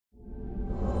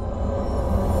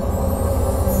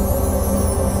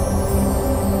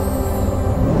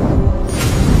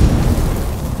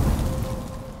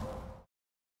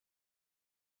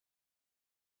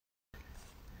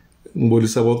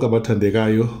Ngibonisa bonke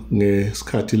abathandekayo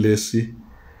ngesikhathi lesi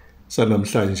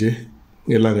sanamhlanje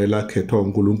ngelanga elakhethwa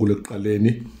uNkulunkulu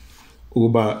ekuqaleni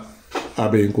ukuba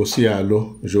abe inkosi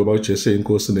yalo njengoba uJesu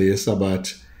eyinkosi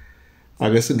neyesabatha.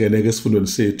 Ake singene ke sifundweni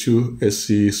sethu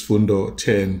esisifundo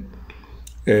 10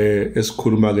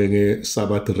 esikhuluma ke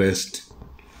ngeSabbath rest.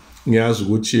 Ngiyazi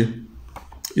ukuthi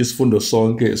isifundo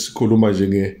sonke sikhuluma nje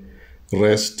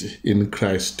nge-rest in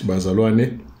Christ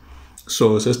bazalwane.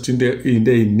 So sesithinte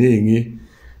into eziningi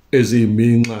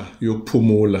eziyiminxa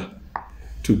yokuphumula.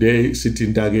 Today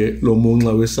sithinta ke lo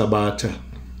munxa wesabatha.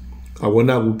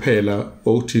 Akona kuphela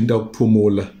okuthinta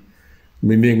ukuphumula.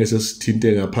 Miningi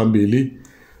sesithinte ngaphambili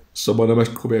sobona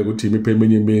masiqhubeka ukuthi imiphe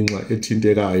eminye iminxa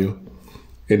ethintekayo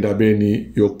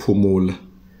endabeni yokuphumula.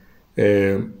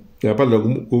 Ngaphandle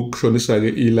kokushonisa ke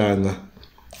ilanga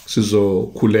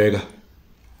sizokhuleka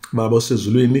baba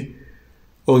sezulwini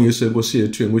ongiyise inkosi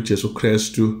yethu nguJesu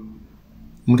Kristu.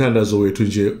 Umthandazo wethu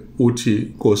nje uthi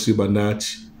Nkosi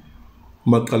banathi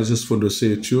maqalisa isifundo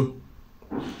sethu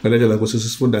ngalendlela Nkosi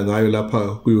sisifunda ngayo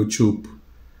lapha ku YouTube.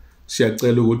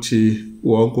 Siyacela ukuthi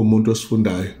wonke umuntu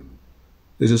osifundayo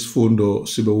lesi sifundo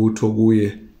sibe utho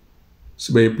kuye,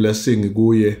 sibe blessing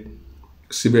kuye,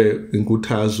 sibe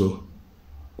inkuthazo,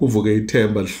 kuvuke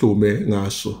ithemba lihlume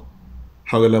ngaso.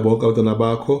 Hawela bonke abantwana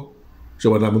bakho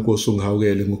njengoba nami Nkosi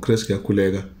ungihawukele ngoKristu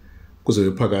ngiyakhuleka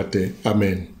kuze phakade.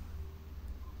 Amen.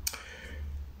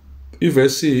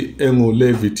 Ivesi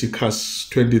enguLeviticus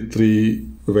 23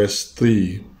 verse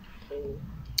 3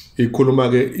 ikhuluma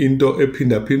ke into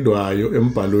ephindaphindwayo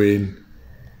embhalweni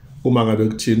uma ngabe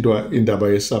kuthintwa indaba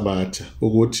yesabatha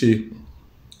ukuthi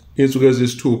insuku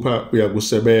ezisithupha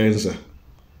uyakusebenza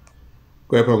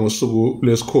kepha ngosuku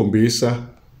lesikhombisa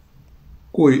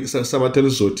kuyisabatha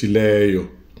elizothileyo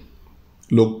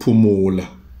lokuphumula.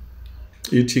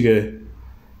 Ithi ke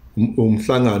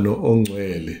umhlangano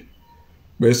ongcwele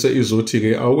bese izothi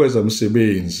ke awukwenza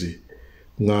umsebenzi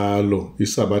ngalo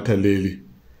isabatha leli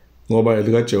ngoba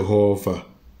elika Jehova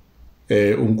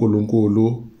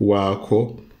uNkulunkulu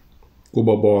wakho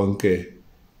kubo bonke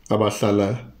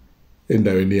abahlala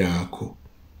endaweni yakho.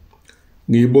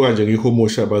 Ngiyibuka nje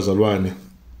ngihumusha abazalwane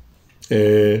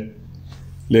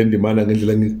le ndimana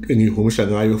ngendlela engihumusha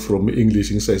ngayo from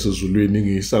English ngisayisizulwini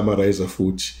ngiyisummarize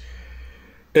futhi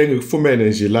engikufumene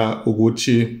nje la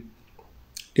ukuthi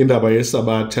indaba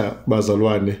yesabatha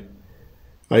bazalwane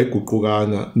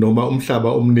ayiguqukanga noma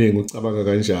umhlaba omningi ucabanga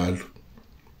kanjalo.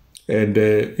 And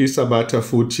isabatha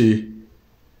futhi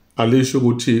alisho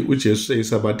ukuthi uJesu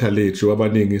eyisabatha lethu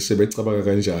abaningi sebecabanga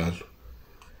kanjalo.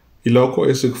 Ilokho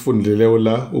esikufundile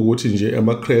la ukuthi nje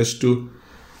amaKristu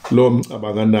lo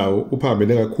mcabanga nawo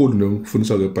uphambene kakhulu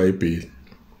nokufundiswa kweBhayibheli.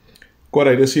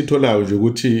 Kodwa into esitholayo nje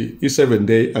ukuthi i-7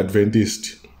 day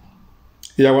Adventist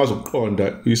iyakwazi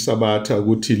ukuqonda isabatha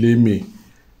ukuthi limi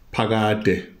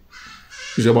phakade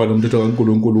njengoba nomthetho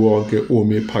kaNkulunkulu wonke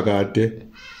umi phakade.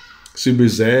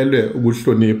 Sibizelwe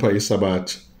ukuhlonipha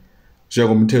isabatha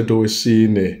njengomthetho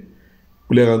wesine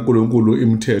kule kaNkulunkulu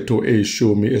imithetho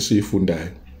eyishumi esiyifundayo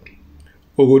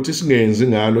ukuthi singenzi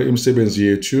ngalo imisebenzi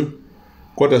yethu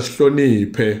kodwa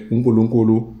sihloniphe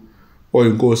uNkulunkulu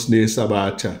oyinkosi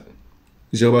nesabatha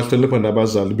njengoba sihlonipha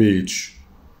nabazali bethu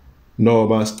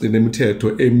noma sigcine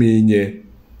imithetho eminye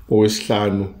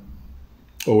owesihlanu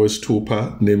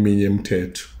owesithupha neminye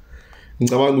imithetho.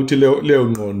 Ngicabanga ukuthi leyo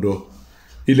ngqondo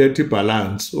ilethe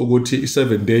ibalance ukuthi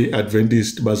i-7 day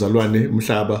Adventist bazalwane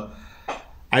mhlaba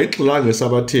ayixilanga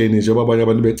esabatheni njengoba abanye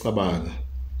abantu becabanga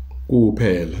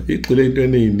kuphela. Igxile into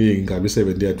eningi ngabe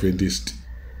i-7 day Adventist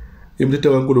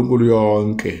imithetho kaNkulunkulu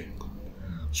yonke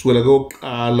sukela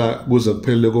kokuqala kuze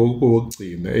kuphelele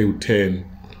kokugcina eyi-10.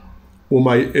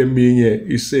 Uma eminye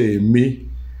isemi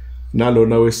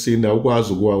nalona wesine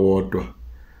ukwazi ukuwa wodwa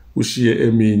ushiye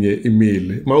eminye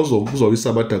imile. Mawuzokuzoba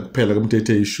isabatha kuphela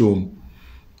kumthetho eyishumi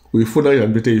uyifunda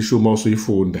kanjani imithetho eyishumi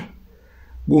awusuyifunda?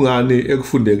 Kungani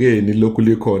ekufundekeni lokhu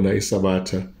likhona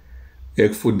isabatha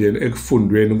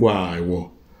ekufundweni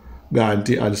kwawo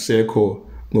kanti alisekho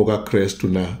ngokaKristu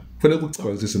na? Kufanele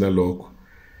kucabangisise nalokho.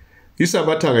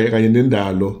 Isabatha kanye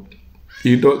nendalo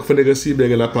into kufanele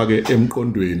sibeke lapha ke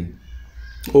emqondweni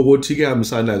ukuthi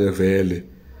kuyahambisana ke vele.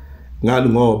 Ngani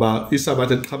ngoba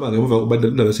isabatha liqhama ngemva kokuba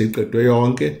indalo seyiqedwe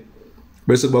yonke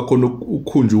bese kuba khona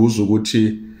ukukhunjuza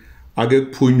ukuthi ake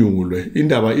kuphunyulwe.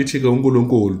 Indaba ithi ke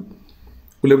uNkulunkulu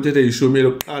kule mithetho eyishumi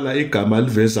lokuqala igama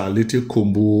liveza lithi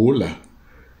khumbula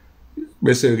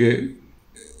bese ke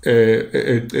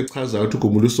echaza ukuthi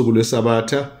khumbula usuku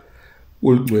lwesabatha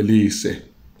ulungcwelise.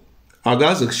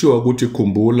 Akaze kushiwa ukuthi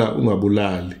khumbula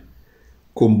ungabulali,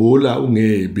 khumbula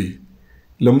ungebi.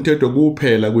 Lo mthetho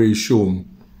kuphela kweyishumi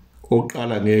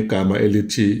oqala ngegama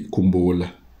elithi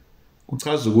khumbula.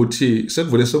 Kuchaza ukuthi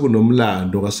sekuvele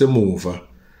sekunomlando ngasemuva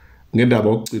ngendaba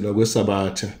yokugcinwa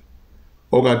kwesabatha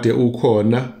okade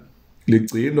ukhona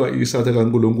ligcinwa isabatha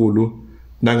kaNkulunkulu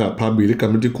nangaphambili.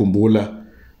 Igama elithi khumbula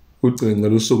ugcina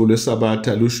usuku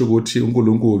lwesabatha lusho ukuthi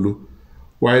uNkulunkulu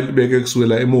wayelibeke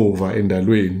kusukela emuva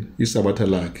endalweni isabatha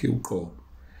lakhe uqobo.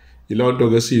 Ilonto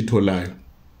ke siyitholayo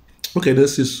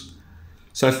uGenesis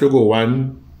sahluko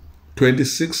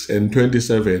 1:26 and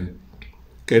 27,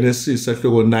 Genesis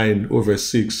sahluko 9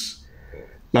 verse 6.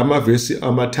 Lama vesi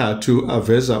amathathu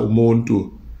aveza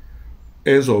umuntu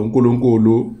ezwa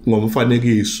uNkulunkulu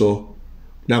ngomfanekiso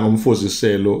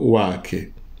nangomfuziselo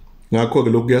wakhe. Ngakho ke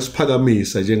lokhu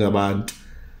kuyasiphakamisa njengabantu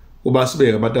uba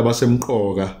sibe ngabantu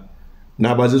abasemqoka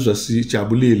nabazizwa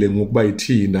sijabulile ngokuba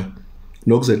yithina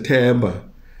nokuzethemba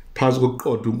phansi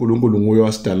kokuqonda uNkulunkulu nguye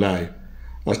wasidalayo.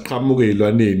 Asiqhamuke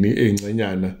ezilwaneni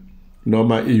ezincanyana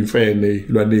noma imfene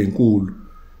izilwane ezinkulu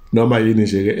noma yini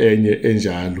nje ke enye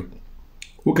enjalo.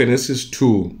 uGenesis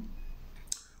 2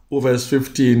 verse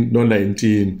 15 no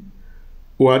 19,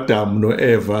 uAdam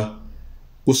noEva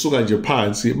kusuka nje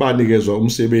phansi banikezwa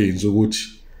umsebenzi ukuthi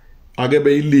ake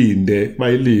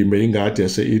bayilime ingadi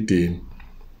yase-Eden.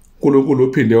 uNkulunkulu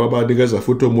uphinde wabanikeza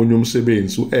futhi omunye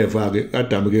umsebenzi uEva ke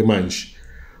Adam ke manje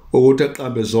ukuthi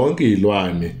aqambe zonke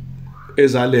izilwane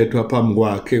ezalethwa phambi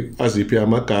kwakhe aziphe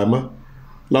amagama.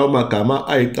 Lawo magama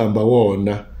ayiqamba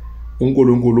wona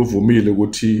uNkulunkulu uvumile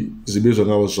ukuthi zibizwe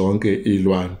ngawo zonke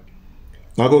izilwane.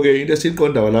 Ngakho ke into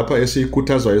esiqondayo lapha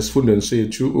esikhuthazwa esifundweni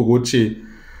sethu ukuthi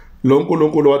lo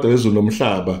uNkulunkulu wadala izulu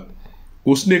nomhlaba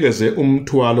usinikeze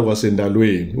umthwalo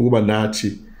wasendalweni ukuba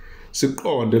nathi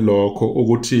siqonde lokho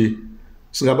ukuthi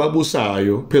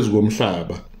singababusayo phezulu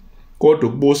komhlaba. Kodwa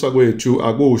ukubusa kwethu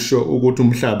akusho ukuthi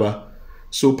umhlaba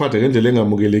siwuphathe ngendlela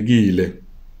engamukelekile,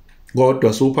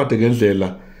 kodwa siwuphathe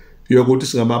ngendlela yokuthi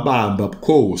singamabamba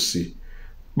bukhosi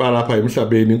balapha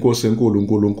emhlabeni inkosi enkulu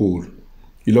uNkulunkulu.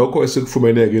 Ilokho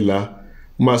esikufumeneke la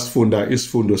uma sifunda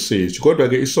isifundo sethu. Kodwa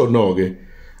ke isono ke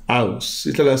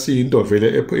sihlala siyinto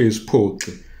vele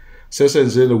eziphoqi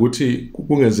sesenzele ukuthi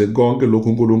kungenzeki konke lokhu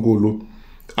uNkulunkulu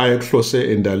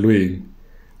ayekuhlose endalweni.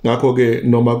 Ngakho ke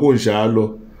noma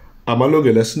kunjalo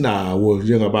amalungelo esinawo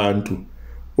njengabantu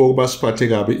ukuba siphathe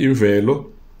kabi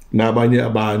imvelo nabanye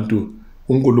abantu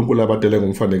uNkulunkulu abadale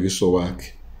ngomfanekiso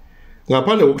wakhe.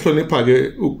 Ngaphandle kokuhlonipha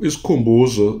ke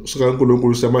isikhumbuzo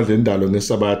sikaNkulunkulu semandla endalo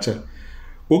ngesabatha,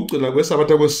 ukugcina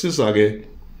kwesabatha kwesisiza ke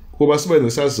kuba sibe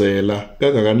nesazela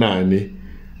kangakanani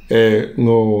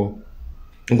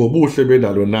ngobuhle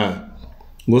bendalo na.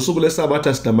 Ngosuku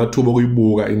lesabatha sinamathuba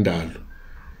okuyibuka indalo,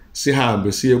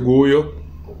 sihambe siye kuyo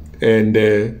and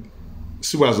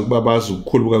sikwazi ukuba bazi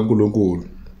ukukhulu kukaNkulunkulu.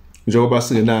 Njengoba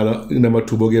singenalo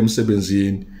inamathuba okuya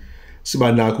emsebenzini,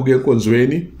 siba nakho kuya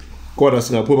enkonzweni, kodwa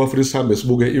singaphuma futhi sihambe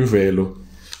sibuke imvelo,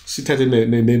 sithathe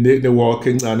ne-walk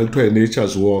encane kuthiwa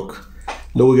i-nature's walk.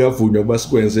 Lokho kuyavunywa ukuba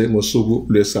sikwenze ngosuku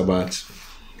lwesabatha.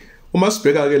 Uma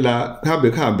sibheka-ke la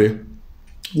kuhambe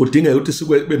kudingeka ukuthi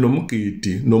sibe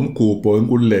nomgidi nomgubho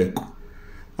wenkululeko.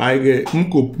 Hhayi-ke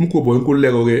umgubho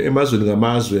wenkululeko-ke emazweni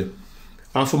ngamazwe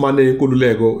afumane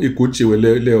inkululeko igutshiwe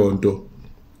leyo nto.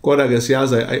 Kodwa-ke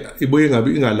siyaza ibuye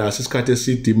ingalasi isikhathi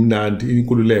eside imnandi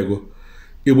inkululeko,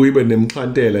 ibuye ibe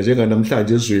nemxhantela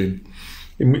njenganamhlanje ezweni.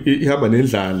 Ihamba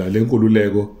nendlala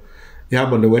lenkululeko,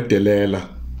 ihamba nokwedelela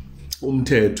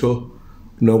umthetho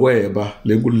nokweba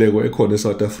lenkululeko ekhona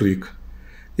eSouth Africa.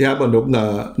 Ihamba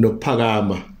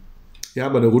nokuphakama,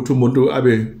 ihamba nokuthi umuntu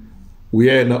abe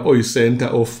uyena oyi-center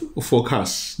of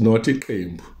focus not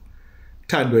iqembu.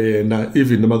 Thandwe yena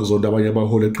even noma kuzonda abanye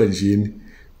abaholi eqenjini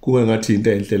kungangathi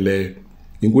into enhle leyo.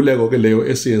 Inkululeko ke leyo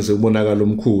esiyenze umonakalo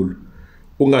omkhulu.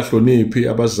 Ungahloniphi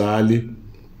abazali,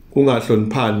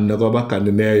 ungahloniphani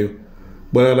nakwabaganineyo,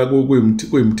 bonakala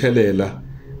kuyimthelela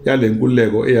yale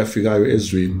nkululeko eyafikayo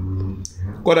ezweni.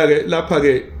 Kodwa-ke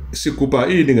lapha-ke sigubha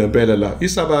ini ngempela la?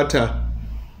 Isabatha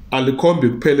alikhombi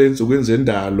kuphela ensukwini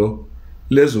zendalo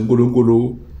lezi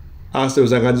uNkulunkulu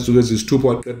asebenza ngazo insuku eziyisithupha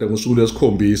waqeda ngosuku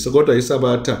lwesikhombisa. Kodwa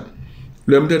isabatha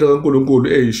lwemthetho kaNkulunkulu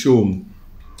eyishumi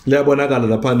liyabonakala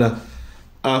laphana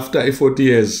after 40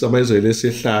 years amazwe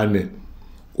lesihlane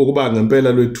ukuba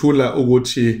ngempela lwethula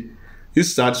ukuthi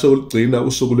isizathu sokugcina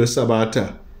usuku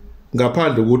lwesabatha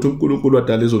ngaphandle ukuthi uNkulunkulu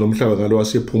wadala izulu nomhlaba ngalo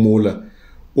wasephumula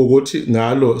ukuthi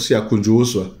ngalo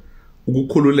siyakhunjuzwa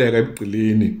ukukhululeka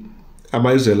ebugqilini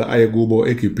amaIsrael aye kubo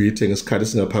eGibhithe ngesikhathi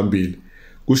singaphambili.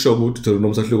 Kusho ukuthi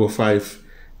Deuteronomy sahluko 5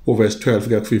 verse 12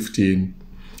 kuya 15.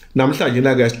 Namhlanje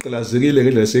na-ke siqilazekile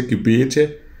ngendlela yaseGibhithe,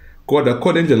 kodwa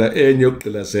khona indlela enye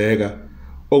yokuqilazeka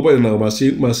okubona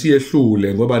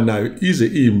masiyehlule ngoba nayo ize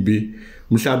imbi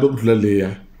mhlawumbe ukudlula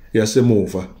leya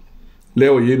yasemuva.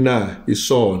 Leyo yina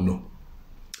isono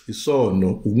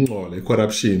ukungcola,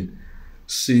 corruption,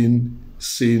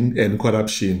 sin and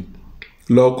corruption.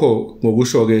 Lokho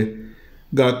ngokusho ke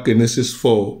ka Genesis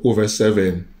 4 verse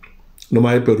 7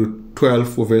 noma Hebrew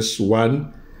 12 verse 1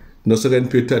 no 2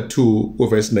 Peter 2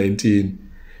 verse 19.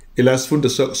 Ila sifundo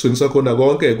singisa khona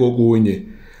konke kokunye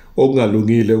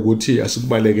okungalungile ukuthi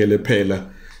asikubalekele phela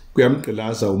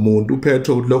kuyamgqilaza umuntu.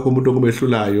 UPetro uthi lokho umuntu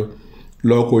okumehlulayo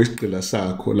lokho isigqila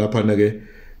sakho lapha na ke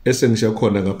esengisho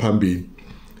khona ngaphambili.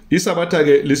 Isabatha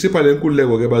ke lisipha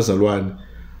lenkululeko ke bazalwane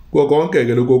konke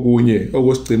ke lokunye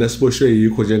okusigcina siboshwe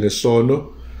yikho njengesono.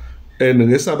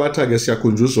 Ngesabatha ke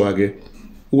siyakhunjuzwa ke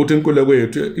ukuthi inkululeko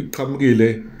yethu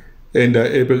iqhamukile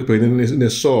ebhekene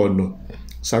nesono.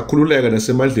 Sakhululeka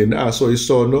nasemandleni aso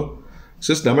isono,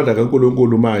 sesinamandla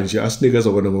kaNkulunkulu manje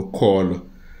asinikeza kona ngokukholwa.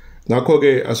 Ngakho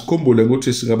ke asikhumbule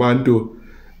ukuthi singabantu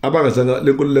abangazange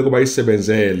lenkululeko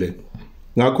bayisebenzele.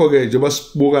 Ngakho ke njengoba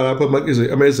sibuka lapha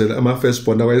amazela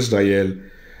ama-firstborn akwa-Israyeli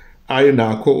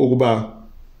ayinakho ukuba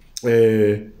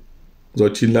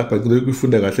zothini lapha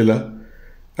ngifunda kahle la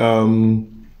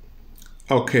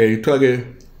okay kuthiwa ke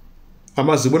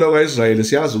amazibulo akwa-Israyeli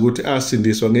siyazi ukuthi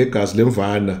asindiswa ngegazi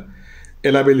lemvana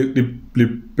elabe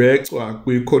libhecwa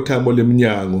kwikhothamo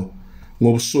leminyango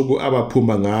ngobusuku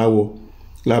abaphuma ngawo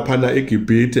laphana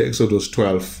eGibhithe, Exodus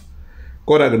 12.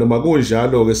 Kodwa ke noma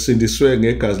kunjalo ke sindiswe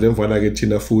ngegazi lemvana ke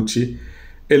thina futhi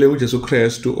uJesu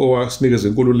Kristu owasinikeza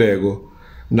inkululeko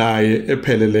naye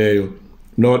epheleleyo,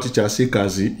 not just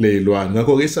igazi leyilwane.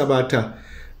 Ngakho ke isabatha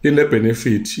line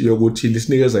benefit yokuthi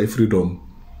lisinikeza freedom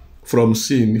from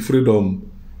sin, freedom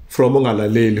from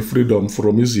ungalaleli, freedom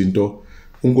from izinto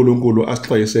uNkulunkulu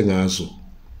asixwayise ngazo.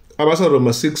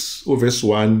 AbaseRoma 6 verse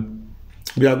 1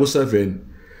 kuya ku7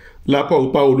 lapho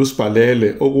uPaul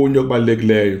usibhalele okunye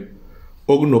okubalulekileyo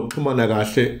okunokuxhumana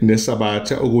kahle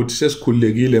nesabatha ukuthi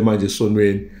sesikhululekile manje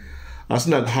esonweni,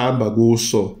 asinakuhamba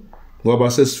kuso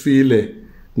ngoba sesifile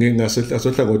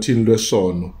ngasohlangothini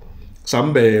lwesono,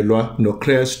 sambelwa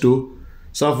noKristu,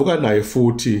 savuka naye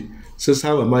futhi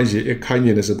sesihamba manje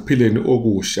ekhanyeni nasekuphileni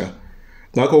okusha.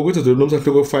 Ngakho ukuthi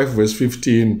nomsahluko 5 verse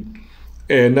 15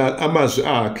 amazwi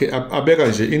akhe abeka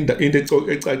nje into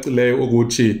ecacileyo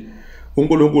ukuthi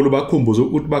uNkulunkulu bakhumbuze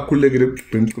ukuthi bakhululekile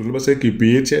ebuqili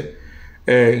baseGibhithe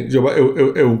njengoba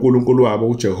uNkulunkulu wabo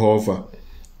uJehova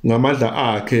ngamandla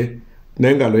akhe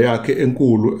nengalo yakhe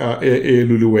enkulu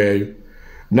eyeluliweyo.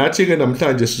 Nathi ke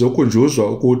namhlanje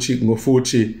sizokhunjuzwa ukuthi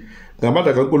ngofuthi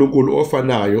ngamandla kaNkulunkulu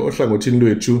ofanayo ohlangothini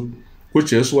lwethu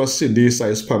uJesu wasindisa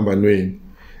esiphambanweni.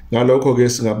 Ngalokho ke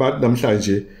singabantu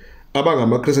namhlanje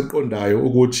abangamaKristu eqondayo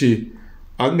ukuthi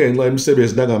akungenxa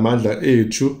yemisebenzi nangamandla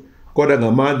ethu kodwa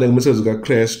ngamandla ngemisebenzi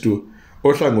kaKristu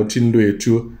ohlangothini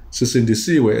lwethu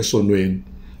sisindisiwe esonweni.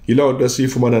 Yileyo nto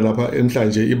esiyifumana lapha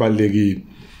namhlanje ibalekile.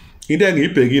 Into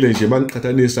engiyibhekile nje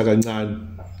mangiqhathanisa kancane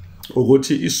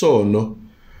ukuthi isono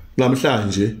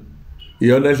namhlanje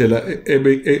iyona ndlela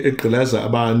egqilaza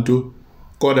abantu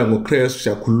kodwa ngoKristu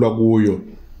siyakhululwa kuyo.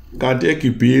 Kanti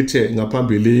eGibhithe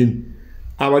ngaphambilini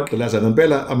abagqilaza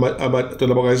ngempela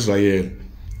abantwana bakwaIsrayeli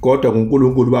kodwa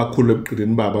ngoNkulunkulu bakhulula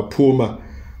ebuqilini babo baphuma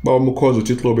bawumkhonza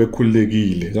uThixo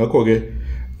bekhululekile. Ngakho ke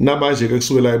namanje ke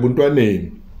kusukela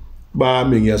ebuntwaneni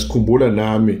bami ngiyasikhumbula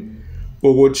nami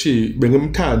ukuthi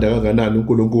bengimthanda kanganani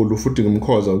uNkulunkulu futhi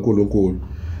ngimkhoza uNkulunkulu.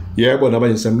 Yebo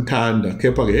nabanye semthanda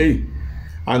kepha ke hey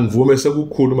angivume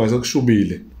sekukhulu mase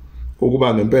kushubile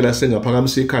ukuba ngempela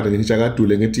sengaphakamisa ikhanda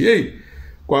ngijakadule ngithi hey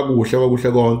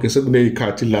kwakuhle konke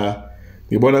sekunezikhathi la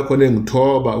ngibona khona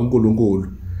engithoba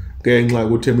uNkulunkulu ngenxa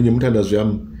ukuthi eminye umthandazo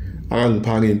yami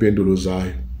akangiphanga impendulo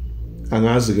zayo.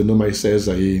 Angazi ke noma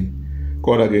iseza yini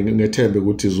kodwa ke ngethembe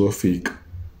ukuthi izofika.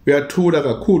 Uyathula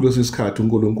kakhulu isikhathi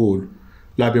uNkulunkulu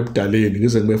lapha ebudaleni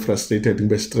ngize ngibe frustrated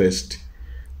ngibe stressed,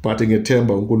 but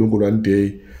ngethemba uNkulunkulu one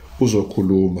day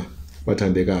uzokhuluma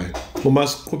bathandekayo. Uma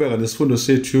siqhubeka nesifundo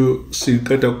sethu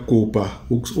siqeda ukugubha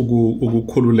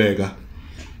ukukhululeka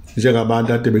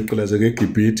njengabantu ade beqilazeke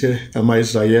eGibhithe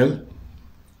ama-Israyeli,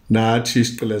 nathi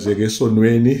siqilazeke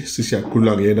esonweni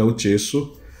sisiyakhululwa nguyena uJesu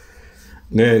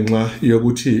ngenxa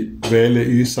yokuthi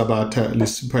vele isabatha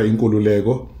lisipha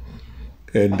inkululeko.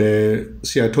 And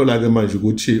siyathola ke manje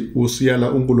ukuthi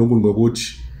usiyala uNkulunkulu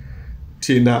ngokuthi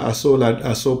thina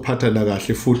asophathana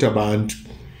kahle futhi abantu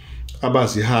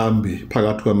abazihambi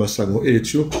phakathi kwamasango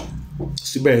ethu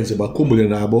sibenze bakhumbule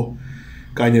nabo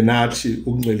kanye nathi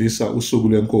ukuncelisa usuku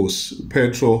lwenkosi.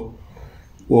 Petro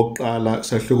wokuqala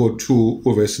sahluko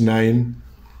 2 verse 9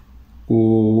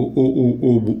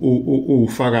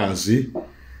 ufakazi.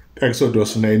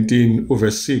 Exodus 19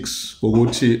 verse 6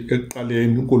 ukuthi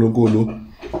ekuqaleni uNkulunkulu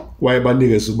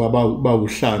wayebanikeza ukuba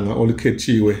bawuhlanga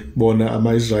olukhethiwe bona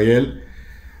ama-Israyeli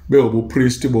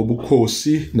beyobupristi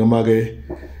bobukhosi noma-ke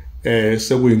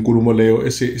sekuyinkulumo leyo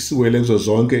esiwele kuzo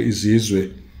zonke izizwe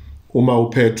uma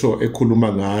uPetro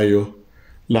ekhuluma ngayo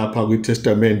lapha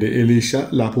kwiTestamente Elisha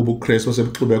lapho ubuKristu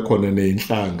osebuxube khona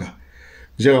neyinhlanga.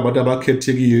 Njengabantu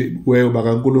abakhethekileyo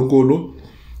bakaNkulunkulu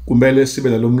kumele sibe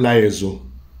nalomlayezo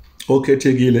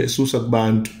okhethekile esusa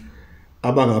kubantu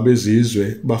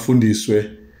abangabezizwe bafundiswe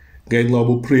ngenxa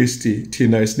yobupristi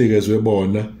thina esinikezwe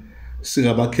bona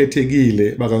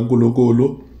singabakhethekile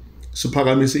bakaNkulunkulu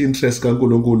siphakamise interest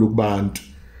kaNkulunkulu kubantu.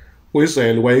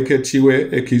 uIsrael wayekhethiwe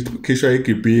ekhishwa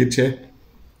eGibhithe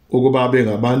ukuba abe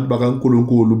ngabantu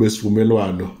bakaNkulunkulu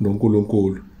besivumelwano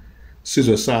noNkulunkulu.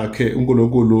 Sizwe sakhe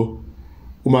uNkulunkulu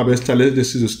uma besihlale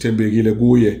lesizwe sithembekile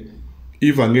kuye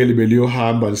ivangeli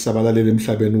beliyohamba lisabalalele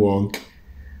emhlabeni wonke.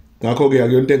 Ngakho-ke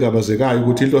akuyonto engabazekayo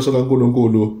ukuthi inhloso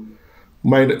kaNkulunkulu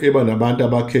uma eba nabantu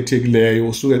abakhethekileyo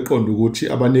usuke eqonda ukuthi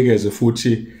abanikeze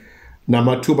futhi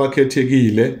namathuba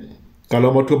akhethekile.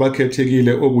 Ngalawo mathuba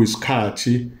akhethekile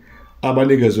okuyisikhathi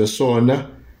abanikezwe sona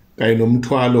kanye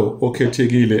nomthwalo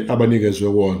okhethekile abanikezwe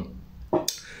wona.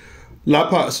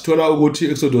 Lapha sithola ukuthi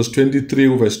Exodus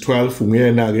 23 verse 12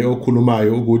 nguyena-ke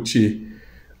okhulumayo ukuthi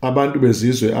abantu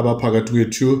bezizwe abaphakathi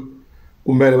kwethu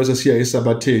kumele bese siya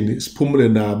esabatheni siphumule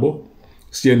nabo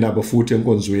siye nabo futhi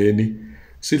enkonzweni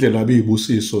sidle nabo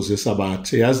izibusiso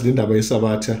zesabatha. Yazi le ndaba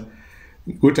yesabatha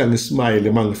ukuthi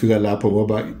angismayile mangifika lapho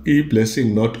ngoba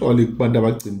i-blessing not only kubantu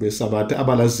abagcini besabatha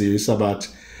abalaziyo isabatha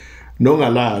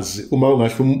nongalazi uma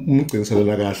ungahle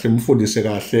umgciniselela kahle umfundise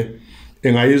kahle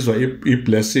engayizwa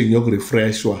i-blessing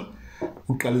yokurefreshwa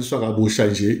uqaliswa kabusha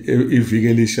nje iviki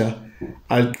Elisha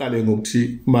aliqale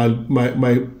ngokuthi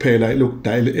mayiphela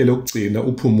elokugcina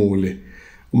uphumule.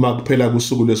 Uma kuphela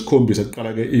kusuku lesikhombisa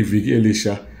kuqala ke iviki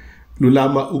Elisha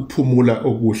lulama ukuphumula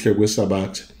okuhle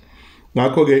kwesabatha.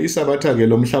 Ngakho-ke isabatha-ke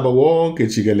lomhlaba wonke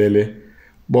jikelele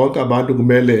bonke abantu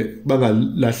kumele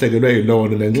bangalahlekelwa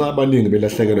yilona nenxa abaningi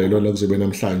belahlekelwa yilona kuzobe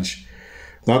namhlanje.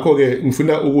 Ngakho-ke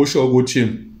ngifuna ukusho ukuthi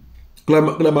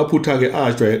kulamaphutha-ke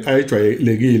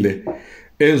ayejwayelekile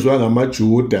enziwa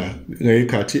ngamaJuda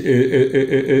ngeyikhathi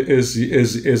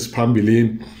eziphambilini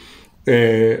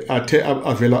athe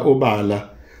avela obala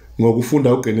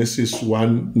ngokufunda uGenesis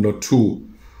 1 no-2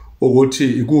 ukuthi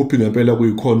ikuphi ngempela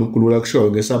kuyikhona uNkulunkulu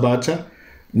akushoyo ngesabatha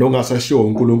nongasashiwo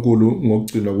uNkulunkulu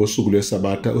ngokugcinwa kosuku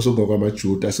lwesabatha usuku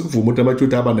kwamaJuda. Asikuvuma ukuthi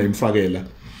amaJuda abanayo imfakela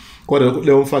kodwa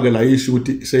leyo mfakela ayisho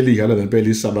ukuthi selidlala ngempela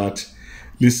isabatha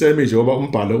lisemi njengoba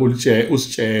umbhalo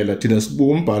usitshela thina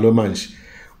sibuka umbhalo manje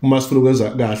uma sifuna ukwenza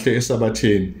kahle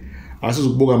esabatheni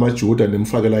asizukubuka amaJuda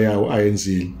nemfakela yawo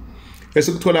ayenzile.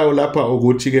 Esikutholayo lapha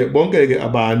ukuthi-ke bonke-ke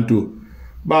abantu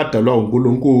badalwa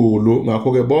uNkulunkulu.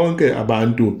 Ngakho-ke bonke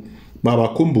abantu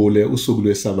mabakhumbule usuku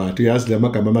lwesabatha. Yazi le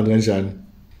magama amani kanjani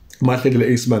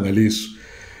mahlekele isimangaliso.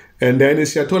 And then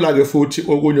siyathola-ke futhi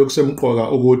okunye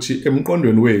okusemqoka ukuthi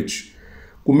emqondweni wethu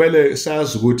kumele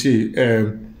sazi ukuthi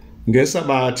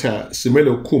ngesabatha simele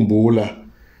ukukhumbula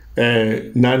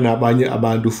nanabanye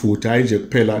abantu futhi hayi nje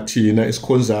kuphela thina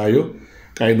esikhonzayo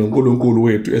kanye noNkulunkulu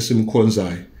wethu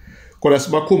esimkhonzayo kodwa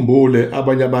sibakhumbule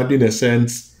abanye abantu in a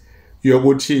sense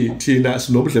yokuthi thina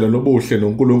sinobudlelwano obuhle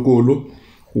noNkulunkulu,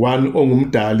 1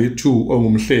 ongumdali, 2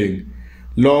 ongumhlengi.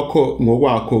 Lokho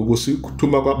ngokwakho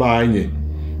kusikuthuma kwabanye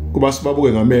kuba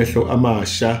sibabuke ngamehlo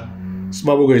amasha,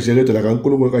 sibabuke njengedlela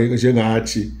kaNkulunkulu kanye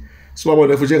njengathi,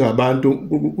 sibabone futhi njengabantu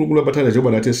uNkulunkulu abathanda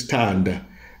njengoba nathi sithanda.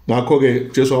 Ngakho-ke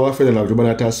Jesu wafela nabo njengoba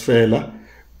nathi asifela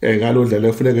ngalo ndlela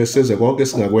efuneke senze konke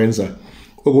singakwenza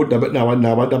ukuthi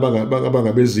nabantu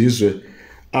abangabezizwe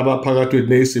abaphakathi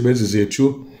nezisebenzi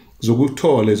zethu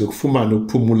zokuthole zokufumana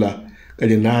ukuphumula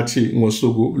kanye nathi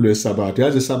ngosuku lwesabatha.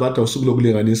 Yazi isabatha usuku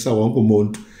lokulinganisa wonke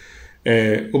umuntu.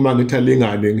 Uma ngithi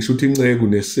alingane ngisho ukuthi inceku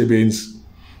nesisebenzi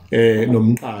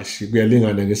nomqashi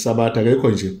kuyalingana ngesabatha. Akekho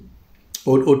nje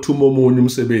othuma omunye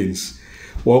umsebenzi.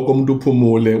 Wonke umuntu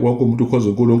uphumule, wonke umuntu ukhonza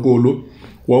uNkulunkulu,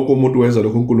 wonke umuntu wenza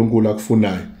lokho uNkulunkulu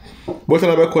akufunayo.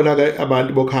 Bohlala bekhona-ke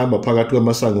abantu bokuhamba phakathi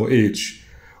kwamasango ethu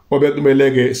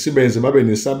obekumele-ke sibenze babe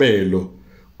nesabelo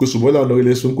kusivumelwano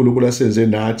lesi uNkulunkulu asenze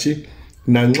nathi,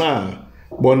 nanxa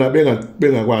bona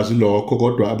bengakwazi lokho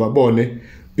kodwa ababone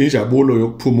injabulo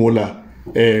yokuphumula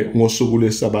ngosuku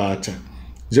lwesabatha.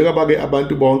 Njengoba-ke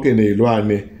abantu bonke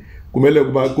nezilwane kumele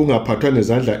kuba kungaphathwa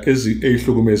ngezandla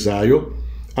ezihlukumezayo.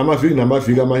 Amaviki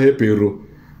namaviki amaHebheru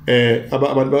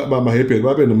abantu bamaHebheru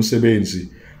babe nomsebenzi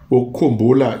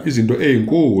ukukhumbula izinto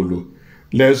ezinkulu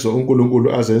lezo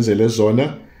uNkulunkulu azenzele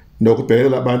zona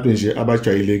nokubhekela abantu nje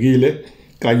abajwayelekile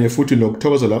kanye futhi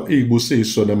nokuthokozela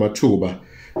izibusiso namathuba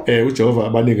uJehova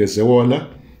abanikeze wona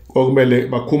okumele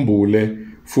bakhumbule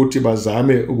futhi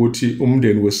bazame ukuthi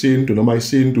umndeni wesintu noma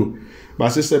isintu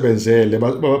basisebenzele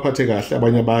babaphathe kahle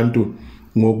abanye abantu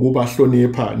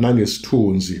ngokubahlonipha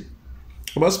nangesithunzi.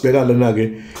 Abasibheka lana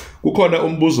ke kukhona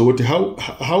umbuzo ukuthi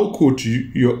how could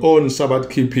your own Sabbath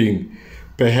keeping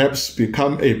perhaps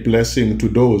become a blessing to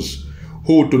those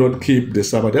who do not keep the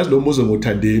Sabbath? Yazi lo mbuzo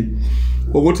ngothandeni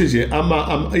ukuthi nje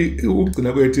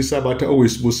ukugcina kwethu iSabbath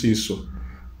okuyisibusiso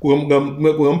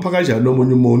kungamphaka kanjani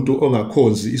nomunye umuntu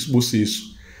ongakhonzi isibusiso.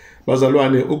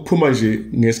 Bazalwane, ukuphuma nje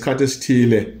ngesikhathi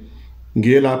esithile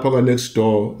ngiye lapha kwa next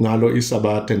door ngalo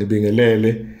iSabbath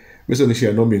ngibingelele bese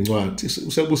ngishiya noma incwadi,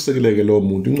 usekusekileke lo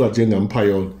muntu incwadi engampha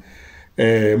yona.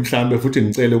 Mhlambe futhi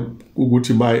ngicele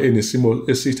ukuthi maye enesimo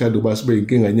esithanda ukuba sibe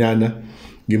inkinganyana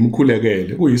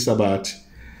ngimkhulekele kuyiSabbath.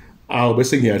 Awu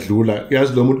bese ngiyadlula.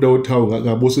 Yazi lo muntu lo uthawu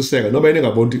ngabusiseka noma yena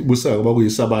engaboni ubuseka ngoba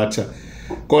kuyiSabbath,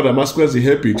 kodwa masikwenza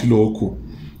ihabit lokhu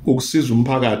ukusiza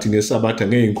umphakathi ngeSabbath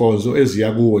ngeinkonzo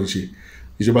eziya kuwo nje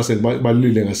njengoba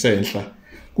sengibalile ngasenhla,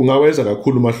 kungawenza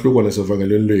kakhulu umahluko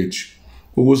nasevangelweni lethu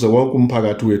ukuze wonke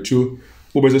umphakathi wethu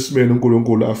ube sesimeni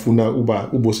uNkulunkulu afuna uba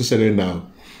ubusiseke nawo.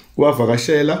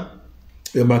 Wavakashela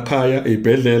emakhaya,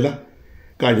 ezibhedlela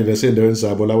kanye nasendaweni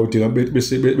zabo la udinga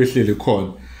behleli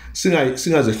khona.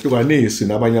 Singazehlukanisi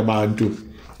nabanye abantu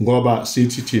ngoba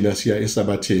sithi thina siya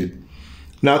eSabbathini.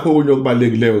 Nakho kunye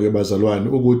okubalekile ke bazalwane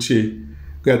ukuthi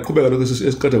kuyaqhubeka lokho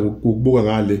esiqeda ukubuka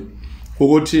ngale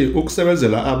ukuthi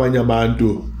ukusebenzela abanye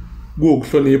abantu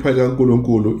kuwukuhlonipha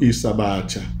kaNkulunkulu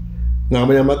iSabbath.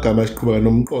 Ngamanye amagama siqhubeka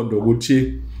nomqondo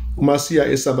ukuthi uma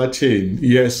siya eSabbathini,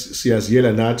 yes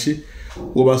siyaziyela nathi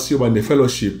kuba siyoba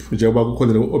ne-fellowship njengoba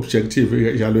kukhona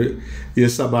ne-objective njalo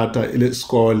yeSabbath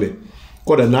lesikole,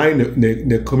 kodwa nayo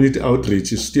ne-community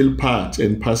outreach is still part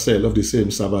and parcel of the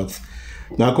same Sabbath.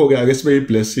 Ngakho ke ake sibe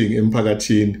blessing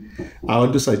emphakathini. I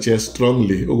want to suggest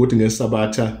strongly ukuthi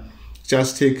ngeSabbath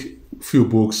just take few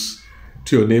books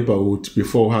to your neighborhood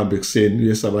before uhambe kuseni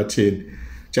yeSabbathini.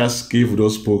 Just give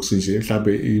those books nje,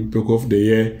 mhlambe i-book of the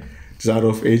year, Desire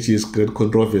of Ages, Great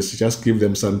Controversy, just give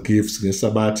them some gifts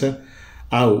ngeSabbath.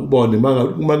 Awu ubone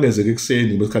uma ngenzeke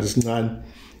kuseni ngesikhathi esincane,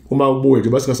 uma ubuye nje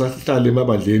basingasahlali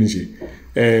emabandleni nje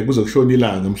kuze kushona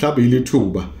ilanga, mhlawumbe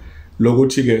ilithuba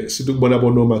lokuthi ke sithi kubona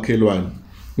bonomakhelwane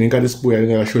ngenkani sibuya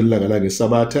ngakashona ilanga la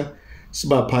ngeSabbath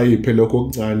sibapha iphe lokho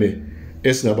okuncane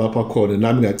esingabapha khona.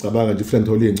 Nami ngiyacabanga nje futhi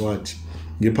ngithola incwadi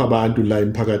ngipha abantu la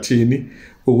emphakathini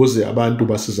ukuze abantu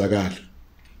basizakale.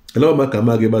 Lawo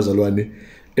magama ke bazalwane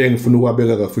engifuna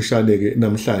ukwabeka kafushane ke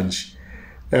namhlanje.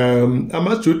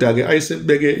 AmaJuda ke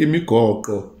ayisebeke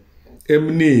imigoqo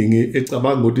eminingi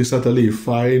ecabanga ukuthi isathale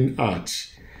fine art.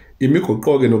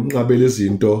 Imigoqo ke nokunqabela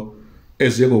izinto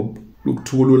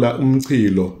ezengokuthulula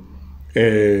umchilo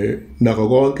nakho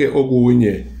konke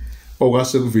okunye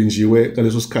okwase kuvinjiwe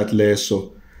ngaleso sikhathi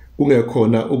leso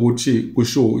kungekhona ukuthi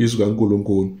kusho izwi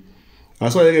kaNkulunkulu.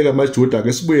 Asayeke amaJuda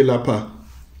ke sibuye lapha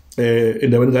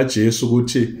endaweni kaJesu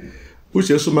ukuthi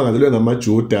uJesu mangazelwe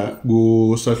ngamaJuda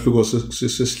kusahluko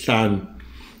sesihlanu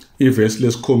ivesi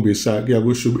lesikhombisa kuya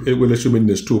kweleshumi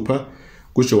nesithupha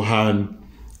kuJohane,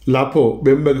 lapho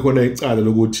bembeke khona icala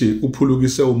lokuthi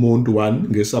uphulukise umuntu 1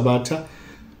 ngeSabbath,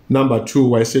 number 2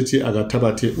 wayesethi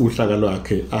akathabathe uhlaka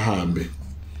lwakhe ahambe.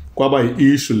 Kwaba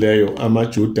i-issue leyo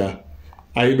amaJuda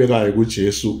ayibekayo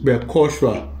kuJesu,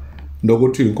 bekhohlwa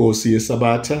nokuthi inkosi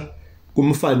yeSabbath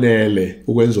kumfanele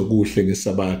ukwenza okuhle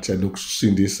ngeSabbath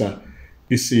nokusindisa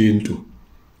isintu.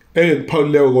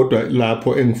 Engikuphawuleyo kodwa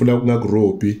lapho engifuna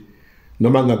ukungakurobhi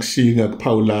noma ngakushinga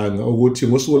kuphawulanga ukuthi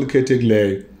ngosuku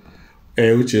olikhethekileyo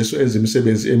uJesu enza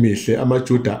imisebenzi emihle.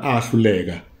 AmaJuda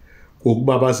ahluleka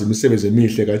ukuba bazi imisebenzi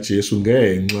emihle kaJesu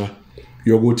ngenxa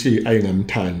yokuthi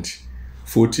ayingamthandi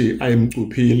futhi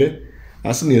ayimcuphile.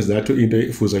 Asingezathu into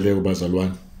efuzeleyo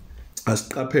bazalwane.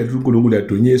 Asiqaphele uNkulunkulu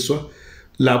yadunyiswa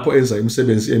lapho enza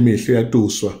imisebenzi emihle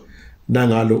yatuswa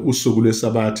nangalo usuku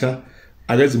lweSabbath.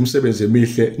 Akenza imisebenzi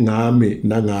emihle ngami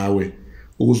nangawe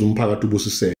ukuze umphakathi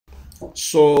ubusiseke.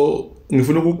 So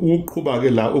ngifuna ukuqhubha ke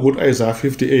la ukuthi Isaiah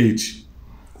 58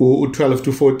 u12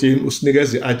 to 14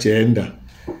 usinikeza iagenda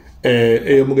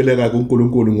eyamukeleka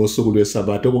kuNkulunkulu ngosuku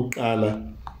lweSabbath. Okokuqala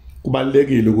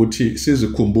kubalekile ukuthi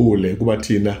sizikhumbule kuba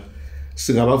thina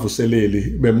singabavuseleli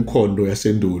bemkhondo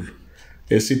yasendulo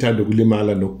esithanda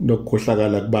ukulimala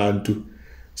nokukhohlakala kubantu.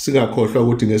 Singakhohlwa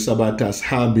ukuthi ngeSabbath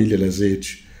asihambe indlela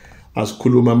zethu,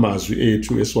 asikhuluma amazwi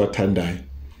ethu esiwathandayo,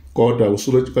 kodwa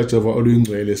usuku kaJehova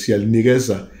oluyingcwele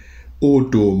siyalinikeza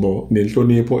udumo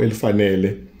nenhlonipho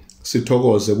elifanele.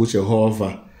 Sithokoze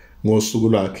kuJehova ngosuku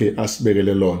lwakhe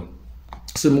asibekele lona.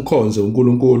 Simkhonze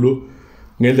uNkulunkulu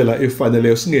ngendlela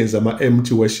efaneleyo, singenza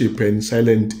ama-empty worship and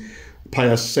silent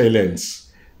pious silence,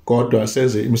 kodwa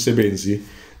senze imisebenzi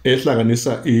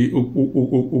ehlanganisa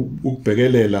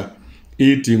ukubhekelela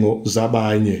idingo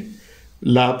zabanye.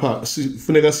 Lapha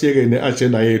sifuneka siyeke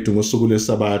neagenda yethu ngosuku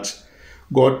lesabathi,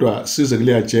 kodwa size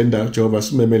kule agenda Jehova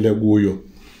simemele kuyo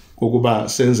ukuba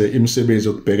senze imisebenzi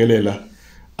yokubhekelela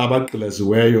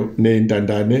abagqilaziweyo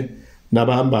nezintandane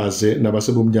nabahambaze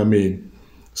nabasebumnyameni,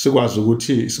 sikwazi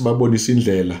ukuthi sibabonise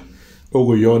indlela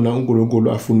okuyona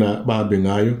uNkulunkulu afuna bahambe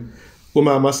ngayo.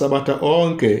 Uma amasabatha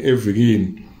onke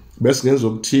evikini besingenza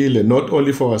okuthile, not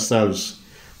only for ourselves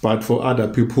but for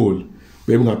other people,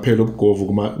 bengaphela ubugovu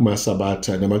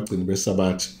kumasabatha namagcini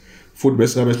besabathi, futhi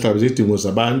besingabe sihlabisa izidingo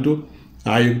zabantu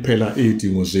hayi kuphela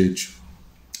izidingo zethu.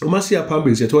 Uma siya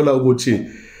phambili siyathola ukuthi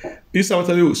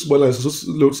isabatha lisibona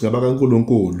lokhu singaba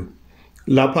kaNkulunkulu.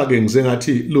 Lapha ke ngize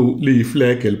ngathi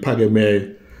liyiflag eliphakemeyo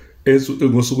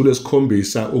ngosuku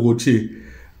lesikhombisa ukuthi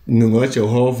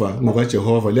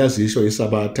ngokaJehova liyazisho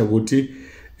isabatha ukuthi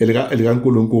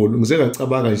elikaNkulunkulu. Ngize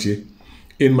ngacabanga nje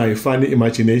in my funny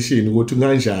imagination ukuthi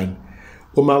kanjani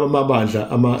uma amabandla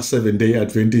ama-7 Day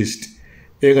Adventist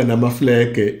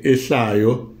enganamaflege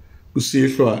ehlayo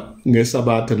kusihlwa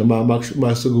ngesabatha noma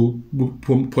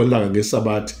masekupholanga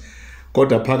ngesabatha,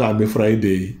 kodwa phakame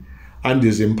Friday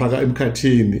andize mphaka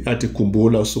emkhathini athi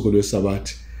khumbula usuku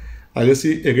lwesabathi.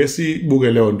 Ake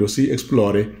sibuke leyo nto,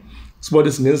 si-explore,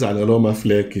 sibone singenzani ngalawo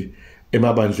maflegi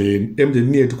emabandleni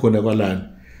emndenini yethu khona kwalana.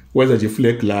 Wenza nje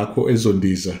iflag lakho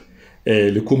ezondiza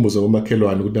likhumbuza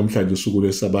omakhelwane ukuthi namhlanje usuku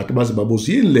lwesabathi, baze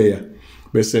babuza yini leya,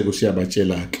 bese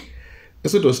kusiyabatshela-ke.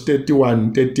 Exodus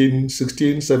 31, 13,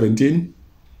 16, 17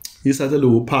 isathe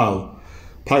uphawu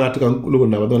phakathi kaNkulunkulu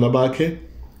nabantwana bakhe,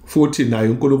 futhi naye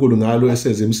uNkulunkulu ngalo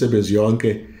esenza imisebenzi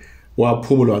yonke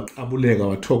waphumula waqabuleka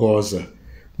wathokoza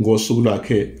ngosuku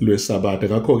lwakhe lwesabatha.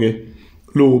 Ngakho-ke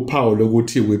luwuphawu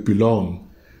lokuthi we belong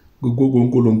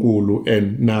kuNkulunkulu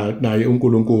and naye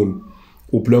uNkulunkulu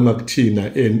ubelonga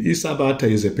kuthina, and isabatha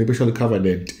is a perpetual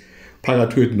covenant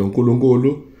phakathi kwethu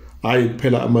noNkulunkulu, hayi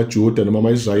kuphela amaJuda noma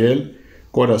ama-Israyeli,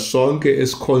 kodwa sonke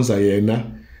esikhonza yena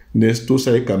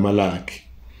nesitusa igama lakhe.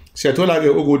 Siyathola-ke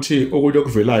ukuthi okunye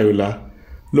okuvelayo la,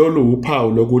 lolu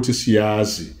uphawu lokuthi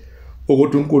siyazi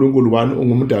ukuthi uNkulunkulu 1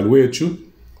 ungumdali wethu,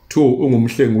 2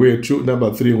 ungumhlengi wethu, number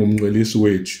 3 ungumngcwelisi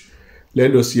wethu.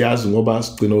 Lento siyazi ngoba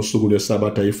sigcina usuku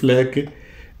lwesabatha iflag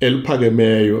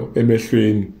eliphakemeyo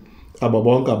emehlweni aba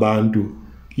bonke abantu,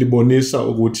 libonisa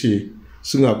ukuthi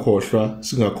singakhohlwa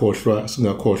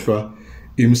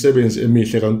imisebenzi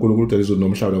emihle kaNkulunkulu udalizwe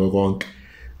nomhlaba konke.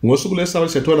 Ngosuku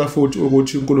lesabatha siyathola futhi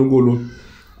ukuthi uNkulunkulu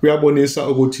uyabonisa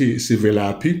ukuthi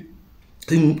sivelaphi,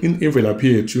 imvelaphi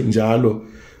yethu njalo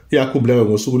iyakhumbuleka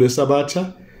ngosuku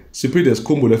lesabatha. Siphinde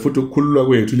sikhumbule futhi ukukhululwa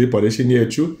kwethu, liberation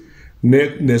yethu,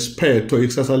 nesiphetho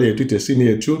ikusasa lethu, idestiny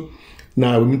yethu,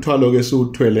 nayo imithwalo ke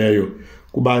siwuthweleyo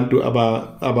kubantu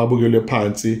ababukelwe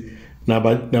phansi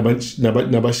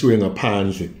nabashiwe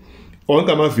ngaphandle.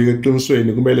 Onke amaviki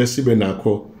eqinisweni kumele sibe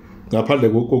nakho, ngaphandle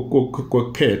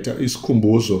kokuphetha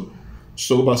isikhumbuzo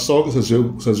sokuba sonke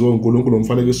senziwe uNkulunkulu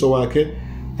umfanekiso wakhe,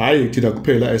 hayi thina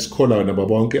kuphela esikholayo nabo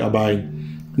bonke abanye,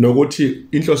 nokuthi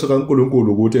inhloso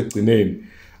kaNkulunkulu ukuthi egcineni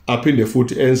aphinde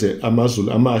futhi enze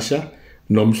amazulu amasha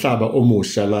nomhlaba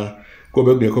omusha la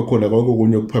kube kungekho khona konke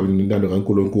okunye okuphambili nentando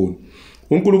kaNkulunkulu.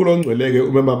 uNkulunkulu ongcweleke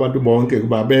umema abantu bonke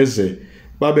kuba beze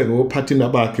babe ngophathina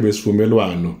bakhe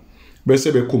besivumelwano,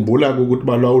 bese bekhumbula ukuthi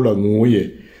balawula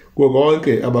nguye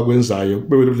konke abakwenzayo,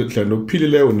 bebe nendlela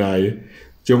nokuphilileyo naye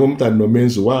njengomntana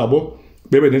nomenzi wabo,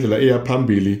 bebe nendlela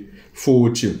eyaphambili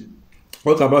futhi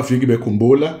kodwa abafiki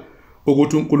bekhumbula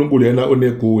ukuthi uNkulunkulu yena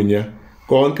onegunya,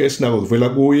 konke esinako kuvela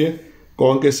kuye,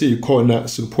 konke siyikhona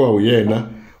sikuphiwa uyena.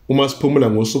 Uma siphumula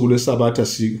ngosuku lwesabatha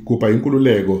sigubha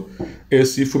inkululeko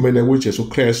esifumene kuJesu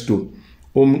Kristu,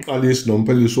 umqalisi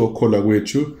nomphelisi wokukholwa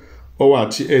kwethu,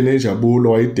 owathi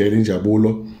enenjabulo wayidela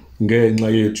injabulo ngenxa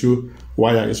yethu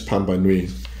waya esiphambanweni.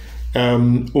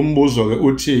 Umbuzo-ke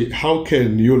uthi, how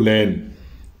can you learn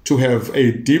to have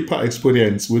a deeper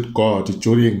experience with God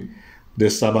during the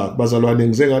Sabbath? Bazalwane,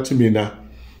 ngize ngathi mina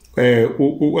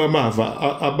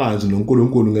amava abanzi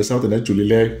noNkulunkulu ngeSabatha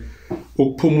lajulileyo,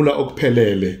 ukuphumula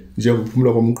okuphelele,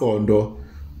 njengokuphumula komqondo,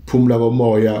 ukuphumula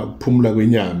komoya, ukuphumula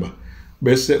kwenyama,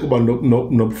 bese uba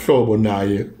nobuhlobo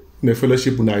naye,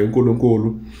 ne-fellowship naye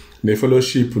uNkulunkulu,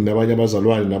 ne-fellowship nabanye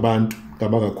abazalwane nabantu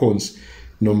abangakhonzi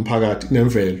nomphakathi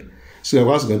nemvelo.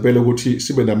 Singakwazi ngempela ukuthi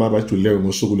sibe namava ajulileyo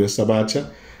ngosuku lwesabatha,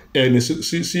 and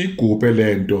sigubhe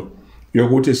lento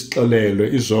yokuthi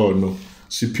sixolelwe izono,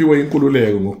 siphiwe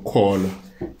inkululeko ngokukholwa.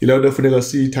 Yileyo nto efuneka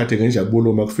siyithathe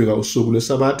ngenjabulo uma kufika usuku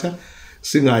lwesabatha,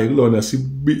 singayi kulona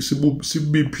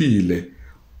sibiphile,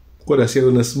 kodwa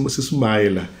siyona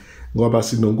sismayela ngoba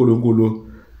sinoNkulunkulu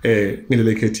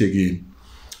ngendlela ekhethekile.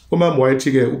 Umama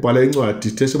White-ke ubhala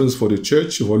incwadi Testimonies for the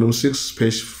Church, volume 6,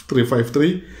 page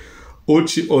 353,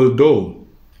 uthi although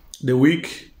the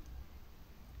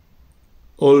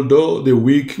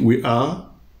weak we are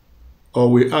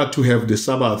to have the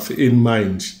Sabbath in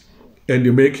mind, and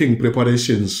you're making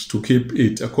preparations to keep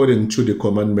it according to the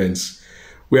commandments.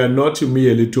 We are not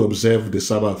merely to observe the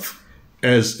Sabbath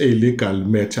as a legal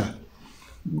matter.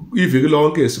 Iviki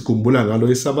lonke sikhumbula ngalo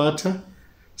iSabatha,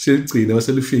 siligcina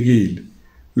maselifikile.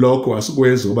 Lokho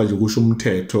asikwenzi ngoba nje kusho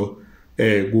umthetho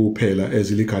kuphela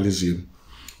as legalism.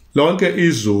 Lonke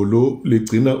izulu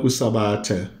ligcina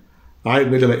uSabatha, hayi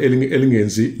ngendlela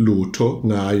elingenzi lutho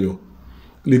ngayo.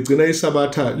 Ligcina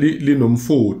iSabatha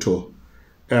linomfutho.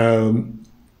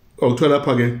 Okuthiwa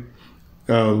lapha ke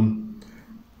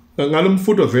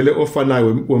ngalomfutho vele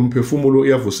ofanayo womphefumulo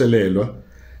uyavuselelwa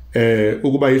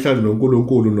ukuba ihlale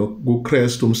noNkulunkulu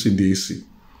kuKristu umsindisi.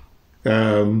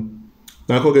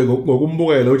 Ngakho ke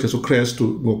ngokumbukela uJesu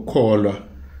Kristu ngokukholwa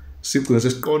sigcina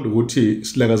sesiqonda ukuthi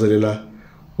silakazelela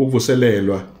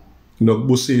ukuvuselelwa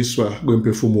nokubusiswa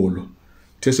kwemphefumulo.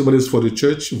 Testimonies for the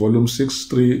Church, volume 6,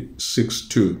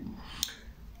 362.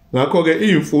 Ngakho ke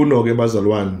imfuno ke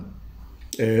bazalwane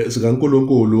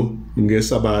zikaNkulunkulu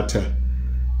ngeSabatha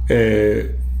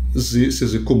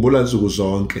sizikhumbula nsuku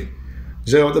zonke.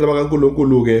 Njengabantwana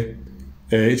bakaNkulunkulu ke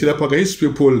ithi lapha ke his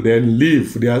people then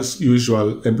leave their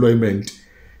usual employment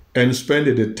and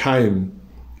spend the time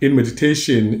in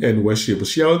meditation and worship.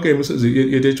 Siyonke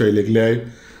into ejwayelekileyo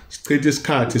sichitha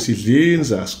isikhathi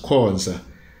sidlinza sikhonza.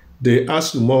 They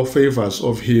ask more favors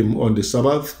of him on the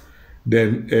Sabbath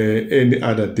than any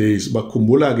other days.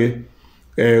 Bakhumbula ke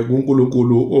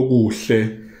kuNkulunkulu okuhle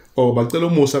bacela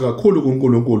umusa kakhulu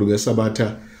kuNkulunkulu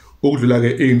ngeSabatha ukudlula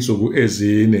ke insuku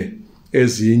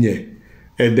ezinye.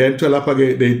 And then lapha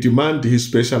ke they demand his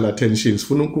special attention.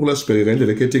 Sifuna uNkulunkulu asibheke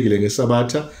ngendlela ekhethekile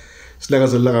ngeSabatha.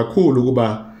 Silakazelela kakhulu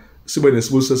kuba sibe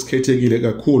nesibusiso esikhethekile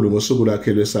kakhulu ngosuku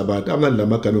lakhe lweSabatha. Amnandi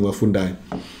lamagama engafundayo.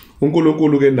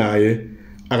 uNkulunkulu ke naye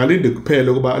akalinde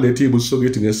kuphela kuba alethe ibusiso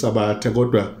kithi ngeSabatha,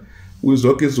 kodwa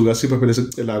uzonke izuku asipha phela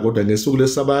sikucela, kodwa ngesuku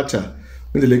leSabatha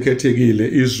ngendlela ekhethekile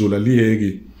izulu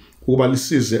liyeki ukuba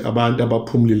lisize abantu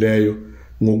abaphumulileyo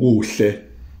ngokuhle.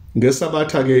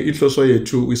 NgeSabatha ke inhloso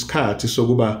yethu isikhathi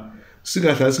sokuba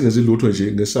singahlali singenzi lutho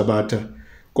nje ngeSabatha,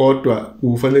 kodwa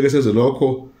kufanele senze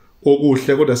lokho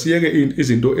okuhle, kodwa siyeke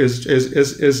izinto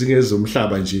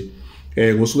ezingezomhlaba nje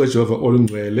ngosuku kaJehova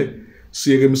olungcwele.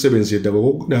 Siyeke imisebenzi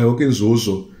yethu nayo yonke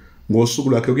inzuzo ngosuku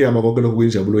lakhe kuyama konke lokhu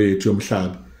kuyinjabulo yethu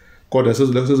yomhlaba, kodwa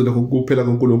senze lokho kuphela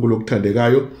kuNkulunkulu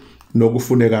okuthandekayo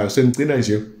nokufunekayo. Sengicina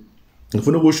nje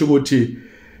ngifuna ukusho ukuthi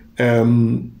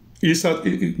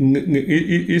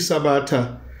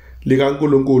iSabatha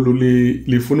likaNkulunkulu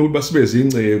lifuna ukuthi basibe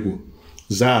izingceku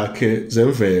zakhe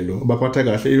zemvelo, baphatha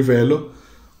kahle imvelo,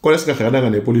 kodwa singahlangana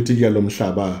nepolitiki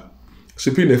yalomhlaba.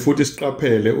 Siphinde futhi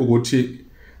siqaphele ukuthi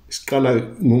siqala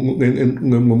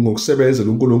ngokusebenza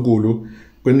uNkulunkulu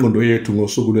kwengqondo yethu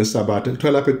ngosuku lweSabatha.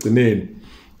 Kuthiwa lapha egcineni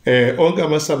onke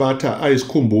amaSabatha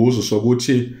ayisikhumbuzo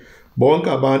sokuthi bonke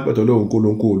abantu badalwe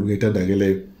uNkulunkulu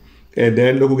ngethandakeleyo. And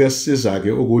then lokhu kuyasiza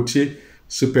ke ukuthi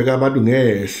sibheke abantu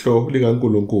ngehlo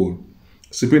likaNkulunkulu.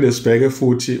 Siphinde sibheke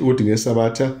futhi ukuthi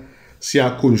ngeSabatha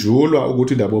siyakhunjulwa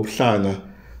ukuthi indaba yobuhlanga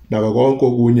nako konke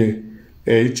okunye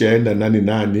igender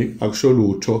nani akusho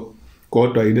lutho,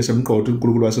 kodwa yini esemqotho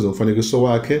uNkulunkulu wasezomfanekiso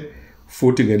wakhe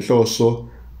futhi ngenhloso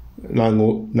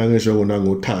nangenjongo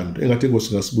nangothando. Engathi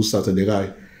Inkosi ngasibusa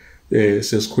thandekayo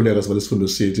sesikhuleka sivale isifundo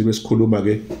sethu besikhuluma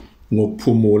ke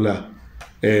ngokuphumula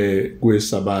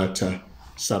kweSabatha,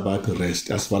 Sabbath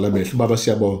rest. Asivala amehlo. Baba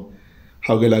siyabonga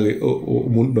hawukela ke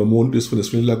umuntu nomuntu isifundo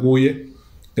sifinyelela kuye,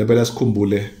 ngempela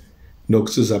sikhumbule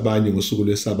nokusiza abanye ngosuku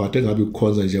lweSabatha. Engabe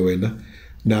ukukhonza nje wena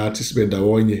nathi sibe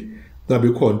ndawonye, ngabe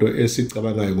ikhonto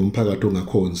esicabangayo ngomphakathi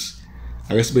ongakhonzi.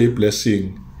 Ake sibe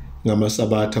yiblessing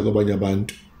ngamaSabatha kwabanye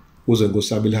abantu, uze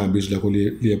Nkosi lihambe izwi lakho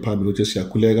liye phambili. Ukuthi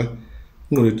siyakhuleka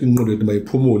ingqondo yethu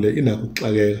mayiphumule, inakho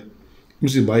ukuxakeka,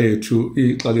 imizimba yethu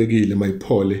ixakekile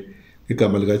mayiphole.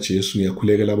 Igama likaJesu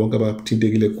ngiyakhulekela bonke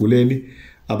abathintekile eguleni,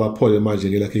 abaphole manje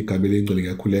ngelakhe igama elingcwele.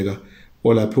 Ngiyakhuleka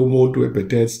olaphe umuntu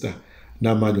eBethesda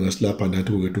namanje ngasilapha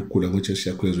nathi kwethu ukugula ngoJesu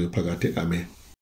siyakhulezwe phakade. Amen.